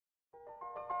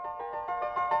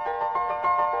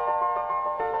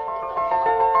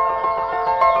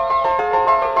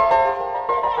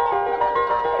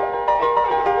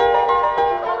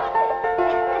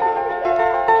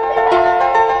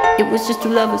was just two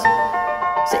lovers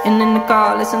sitting in the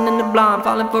car, listening to Blonde,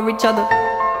 falling for each other.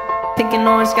 Pink and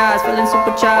orange skies, feeling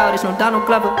super childish, no Donald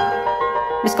Glover.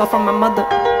 Missed call from my mother,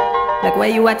 like where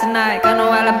you at tonight, got no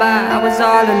alibi. I was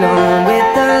all alone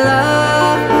with the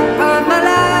love of my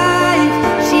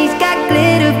life. She's got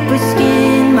glitter for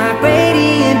skin, my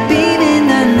radiant beam in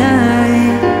the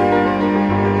night.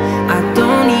 I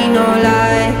don't need no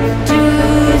light to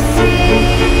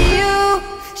see you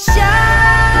shine.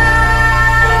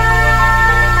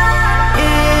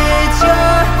 It's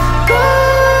your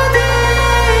golden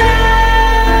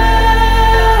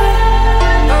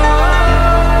eye.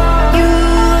 You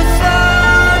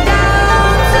slow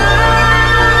down time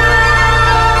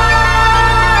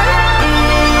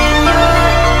in your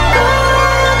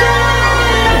golden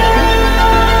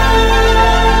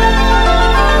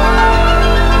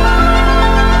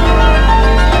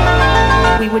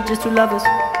eye. We were just two lovers,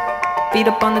 feet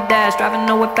up on the dash, driving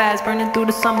nowhere fast, burning through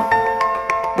the summer.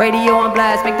 Radio on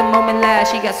blast, make the moment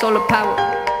last. She got solar power,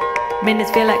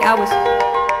 minutes feel like hours.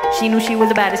 She knew she was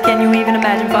the baddest. Can you even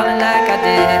imagine falling like I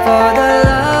did for the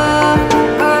love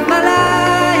of my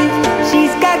life?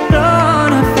 She's got glow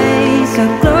on her face, a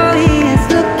glorious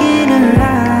look in her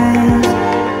eyes.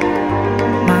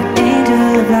 My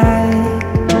angel of light.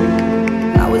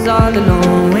 I was all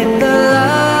alone with the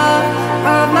love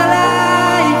of my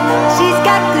life. She's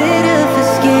got glitter for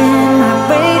skin, my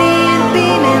radiant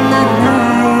beam in the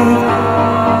night.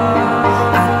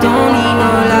 I don't need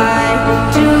no light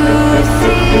to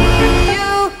see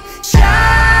you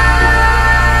shine.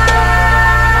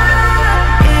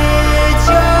 It's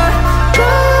your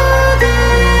golden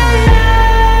eye.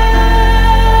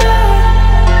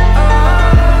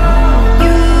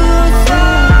 You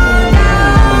slow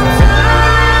down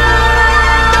time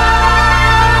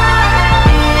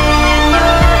in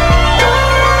your golden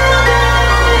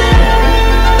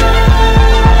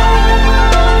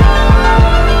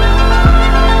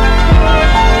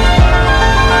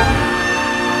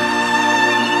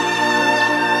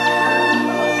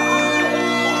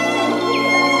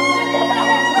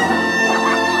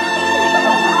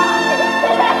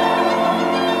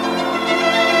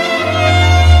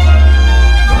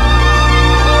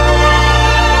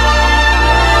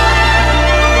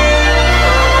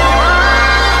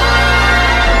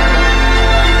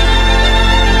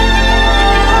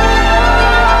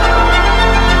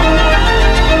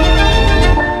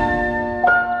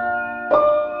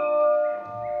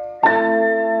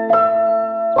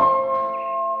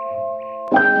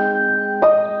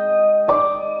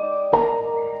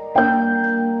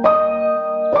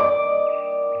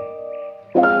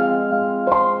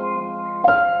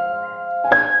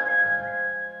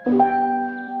eye.